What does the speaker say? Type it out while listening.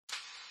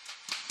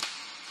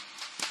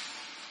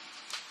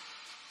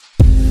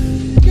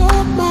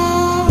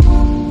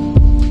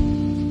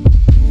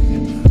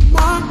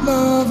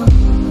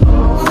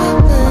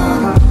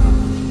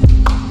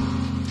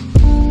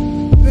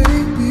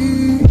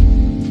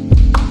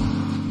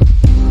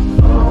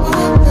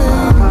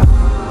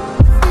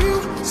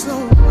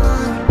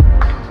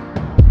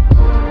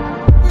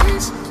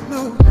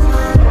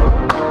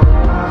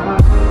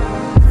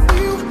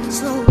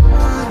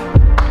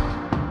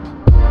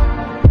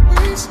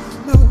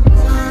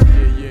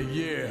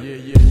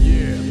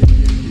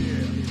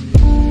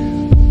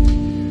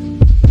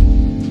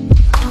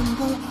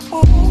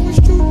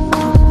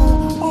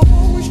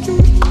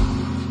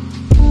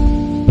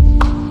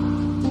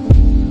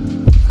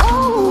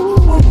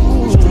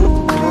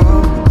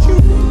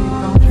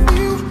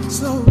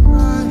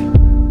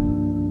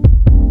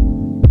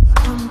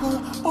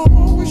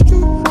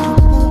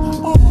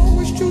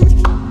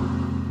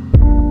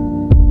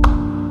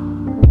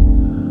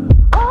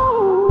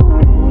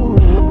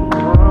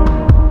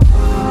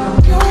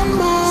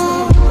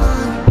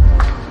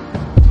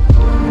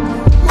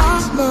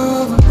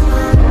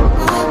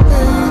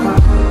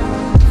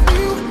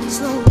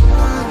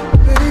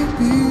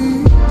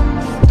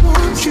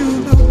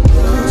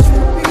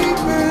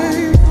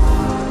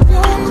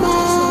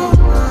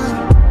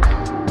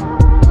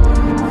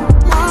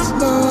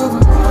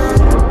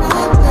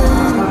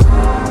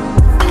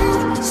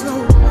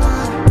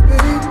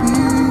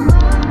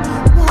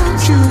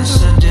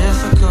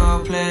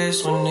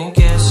it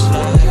gets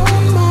like this.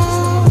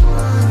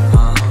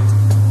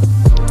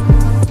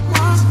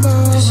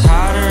 It's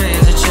hard to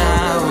raise a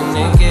child when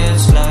it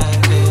gets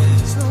like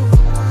this.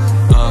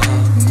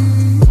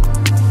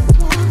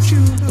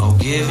 Oh,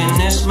 giving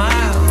this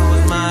smile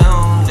was my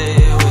only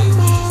wish.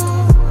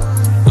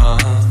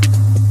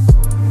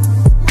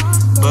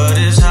 But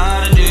it's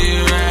hard to do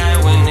you right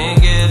when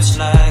it gets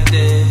like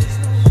this.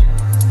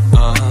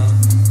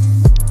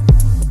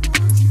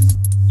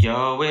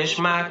 Your wish,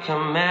 my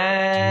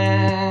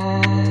command.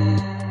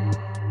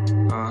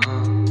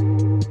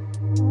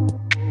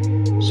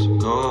 So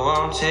go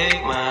on,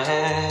 take my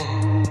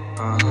hand.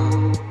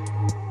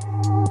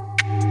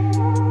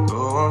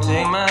 Go on,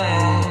 take my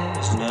hand.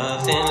 There's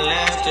nothing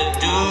left to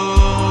do.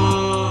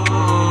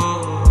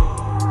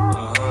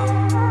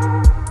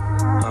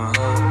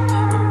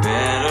 We're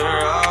better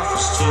off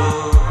as two.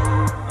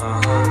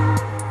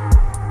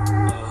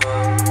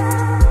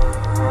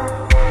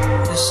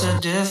 It's a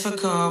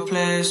difficult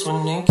place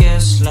when it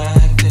gets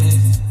like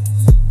this.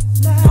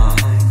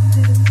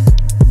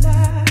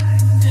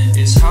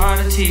 It's hard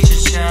to teach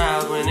a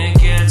child when it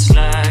gets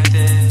like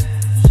this.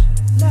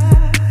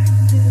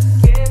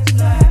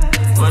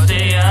 What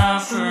they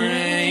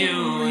offering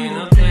you in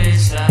a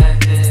place like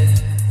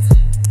this.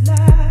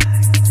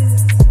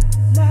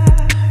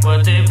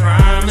 What they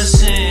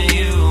promising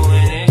you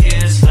when it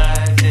gets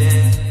like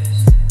this.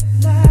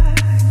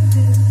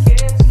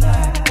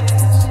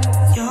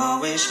 Your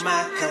wish,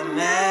 my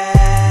command.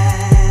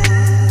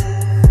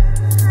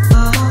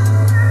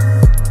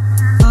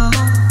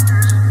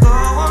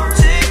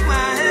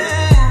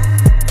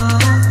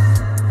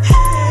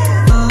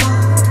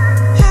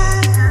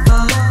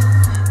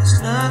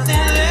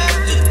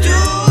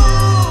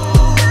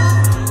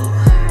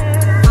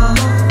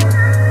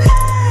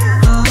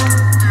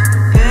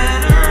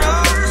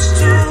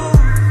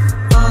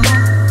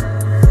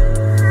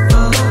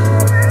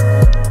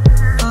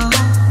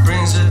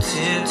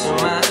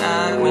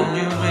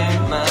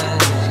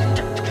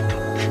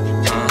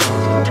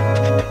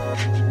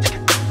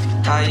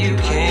 How you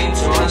came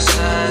to my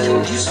side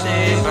and you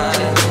stayed by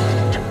me.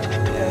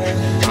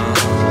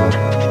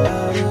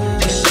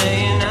 You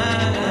saying I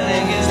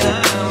think it's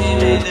time we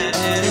made that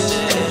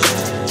decision.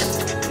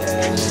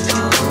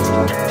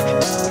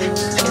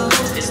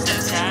 It's the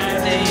time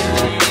that you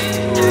won't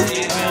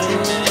even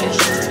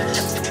mention.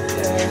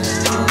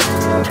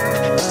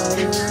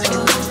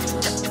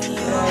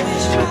 You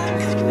always rock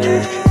me.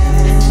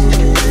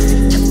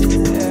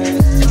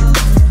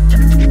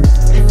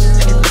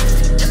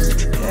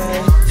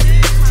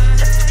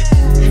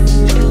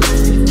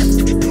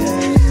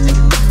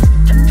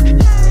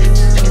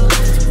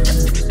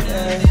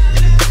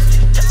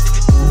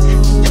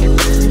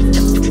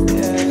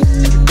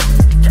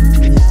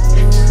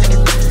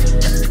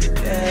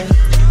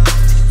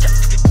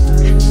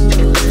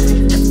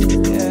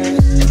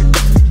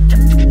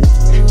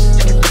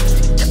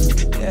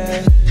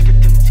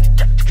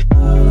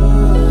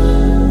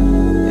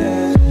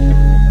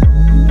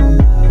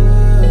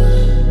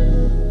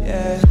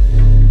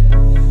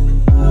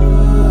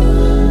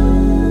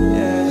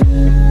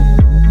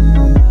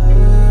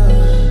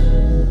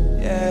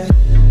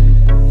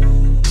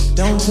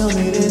 Don't tell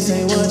me this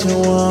ain't what you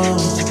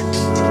want.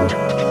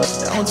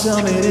 Don't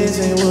tell me this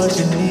ain't what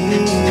you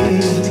need.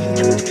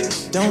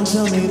 Don't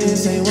tell me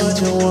this ain't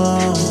what you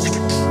want.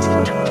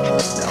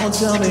 Don't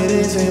tell me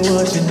this ain't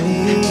what you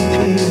need.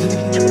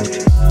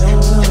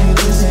 Don't tell me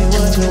this ain't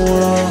what you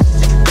want.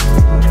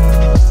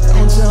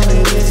 Don't tell me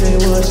this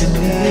ain't what you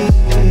need.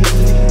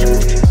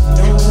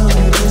 Don't tell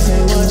me this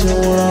ain't what you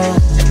want.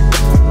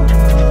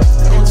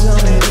 Don't tell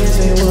me this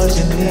ain't what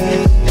you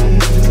need.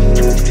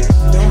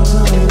 Don't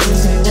tell me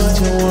this ain't what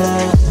you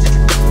want.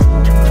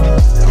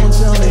 Don't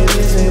tell me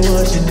this ain't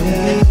what you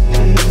need.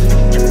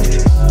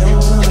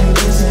 Don't tell me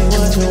this ain't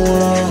what you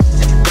want.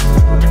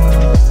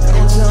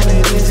 Don't tell me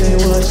this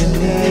ain't what you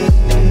need.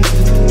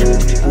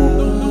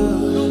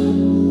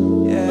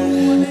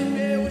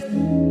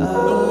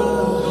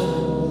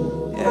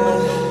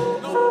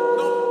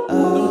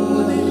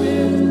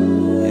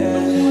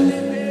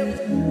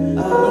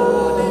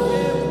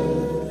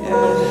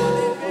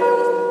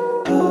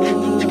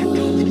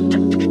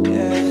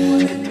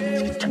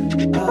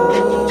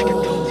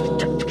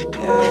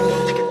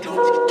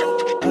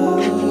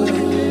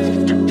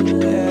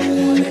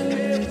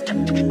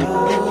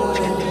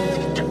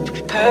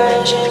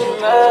 Persian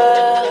rug.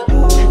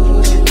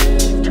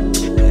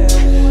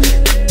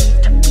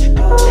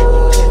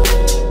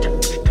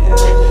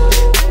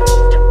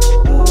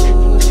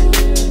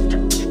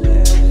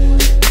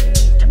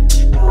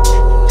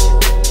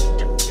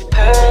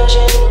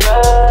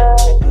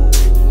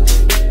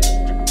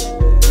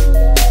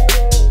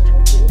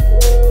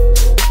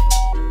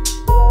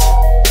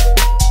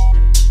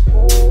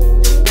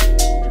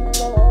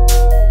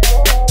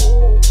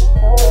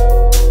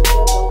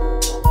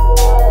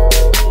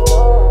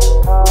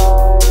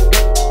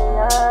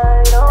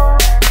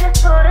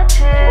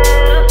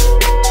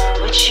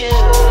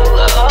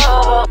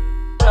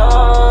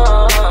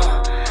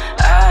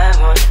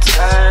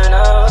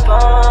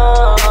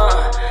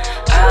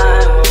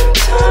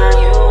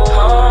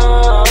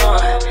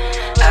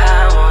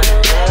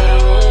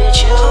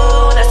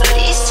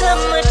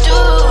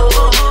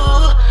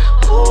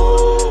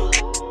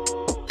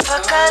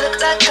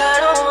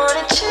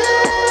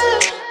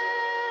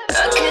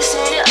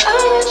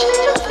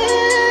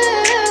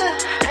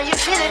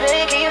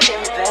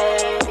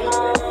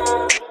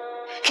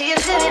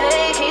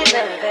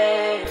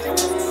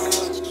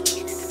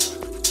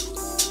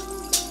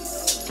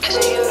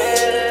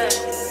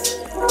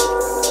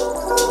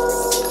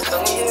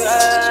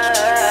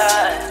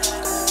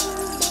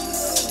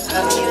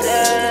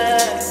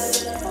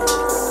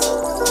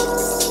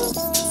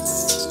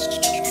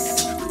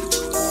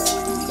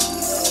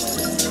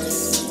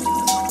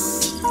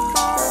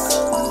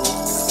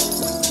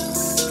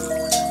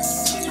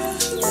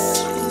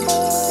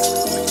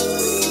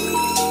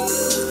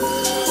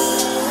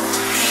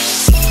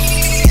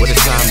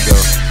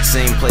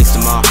 same place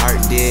that my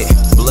heart did.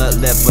 Blood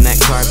left on that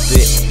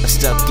carpet, I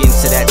stuck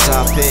into that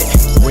topic.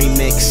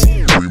 Remix.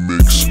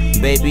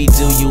 Baby,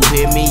 do you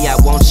hear me? I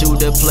want you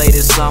to play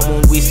this song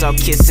when we start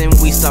kissing.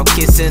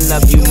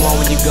 Love you more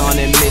when you gone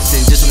and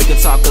missing. Just so we can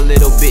talk a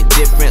little bit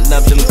different.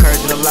 Love them curves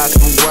and a lot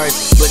of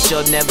words, but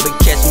you'll never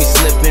catch me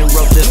slipping.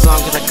 Wrote this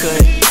song cause I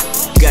could,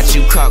 got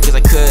you caught cause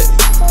I could.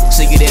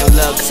 So you damn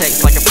love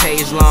text like a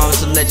page long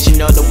to let you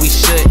know that we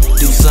should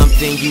do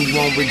something you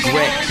won't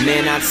regret.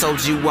 Man, I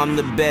told you I'm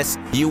the best.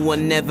 You will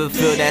never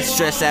feel that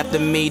stress after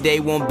me, they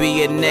won't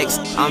be it next.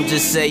 I'm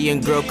just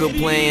saying, girl, quit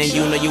playing.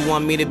 You know you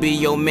want me to be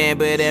your man,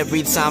 but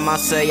every time I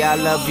say I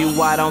love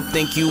you, I don't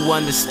think you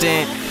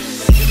understand.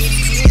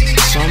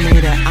 Show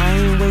me that I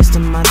ain't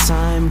wasting my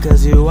time,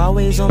 cause you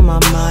always on my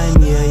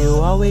mind, yeah, you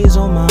always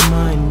on my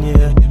mind,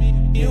 yeah,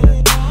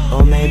 yeah.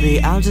 Or maybe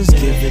I'll just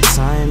give it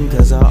time,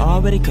 cause I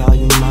already call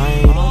you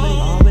mine.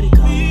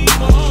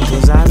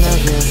 Cause I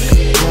love you,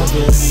 love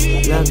you,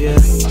 love you,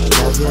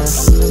 love you,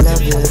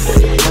 love you, love you,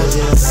 love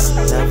you,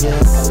 love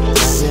you,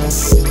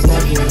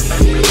 love you, love you, love you, love you,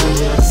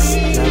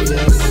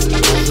 love you,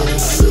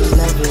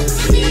 love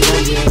you,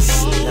 love you,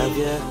 love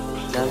you,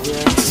 love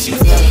you,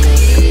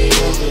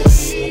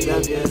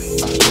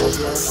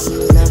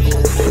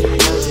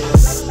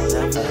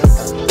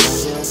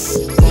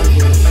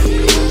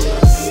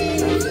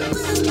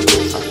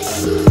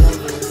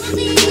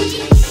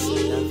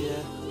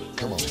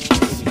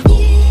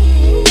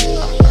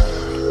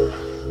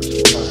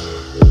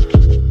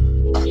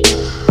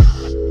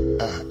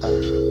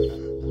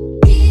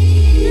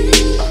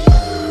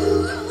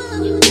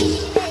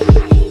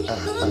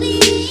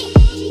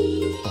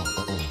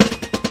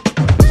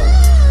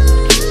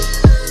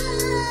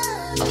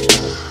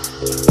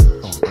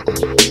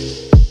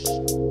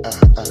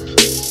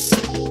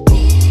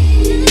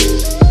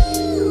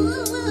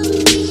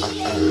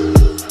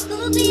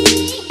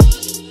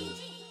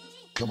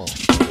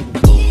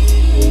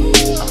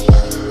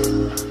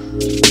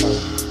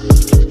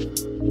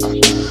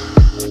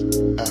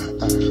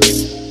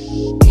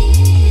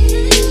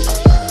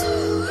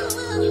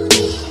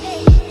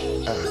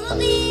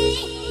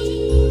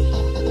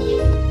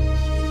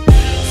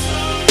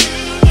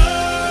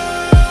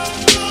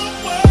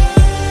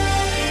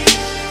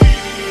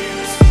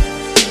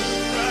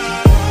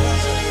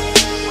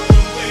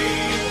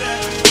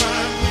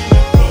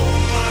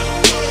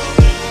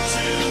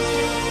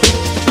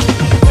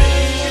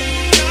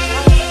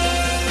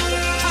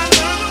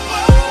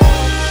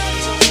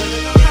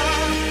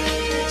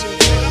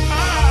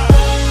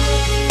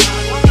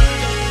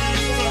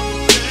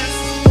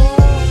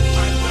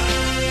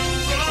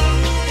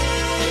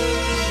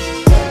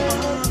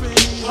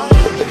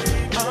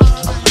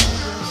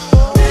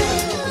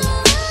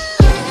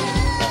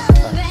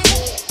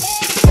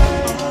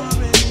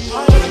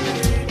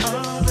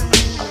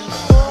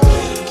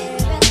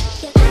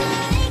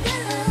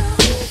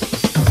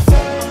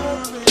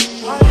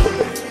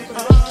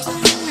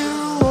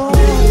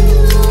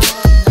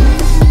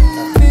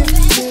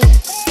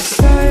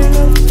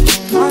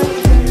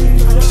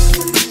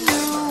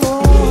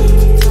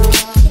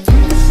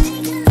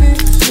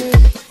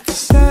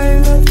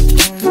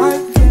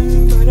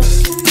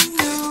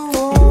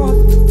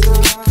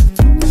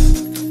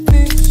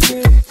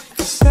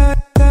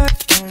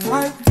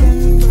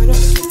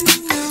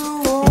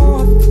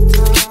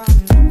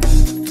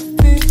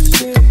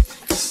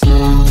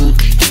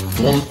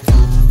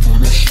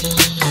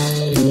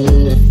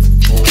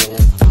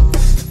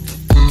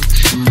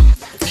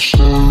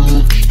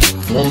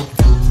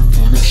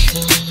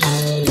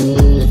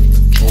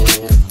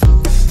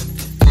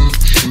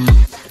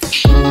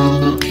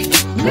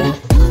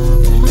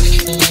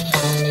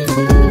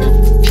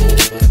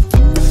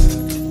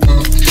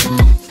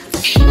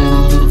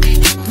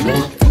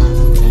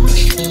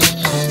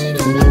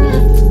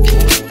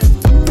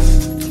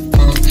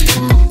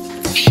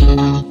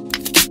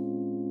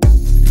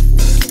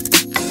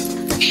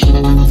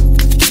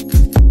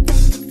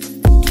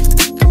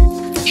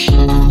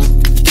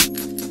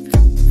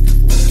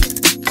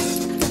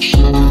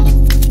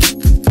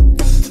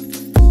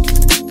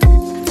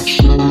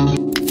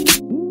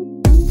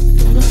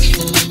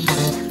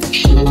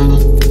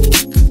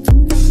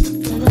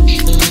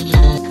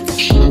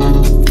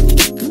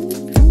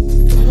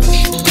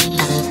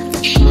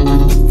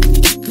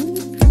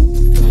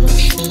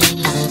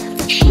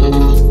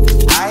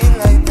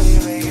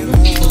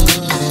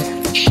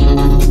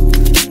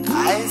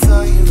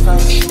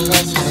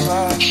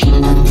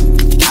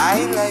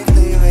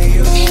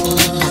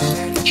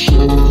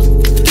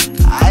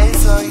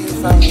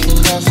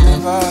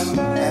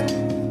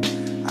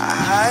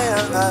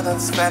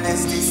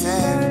 Spanish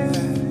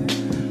descent.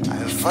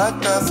 I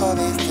fucked up so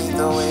they think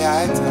the way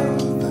I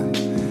told them.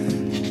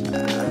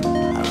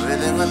 I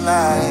really would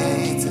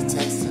like to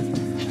taste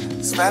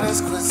it.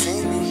 Spanish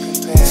cuisine you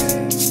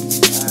prepare.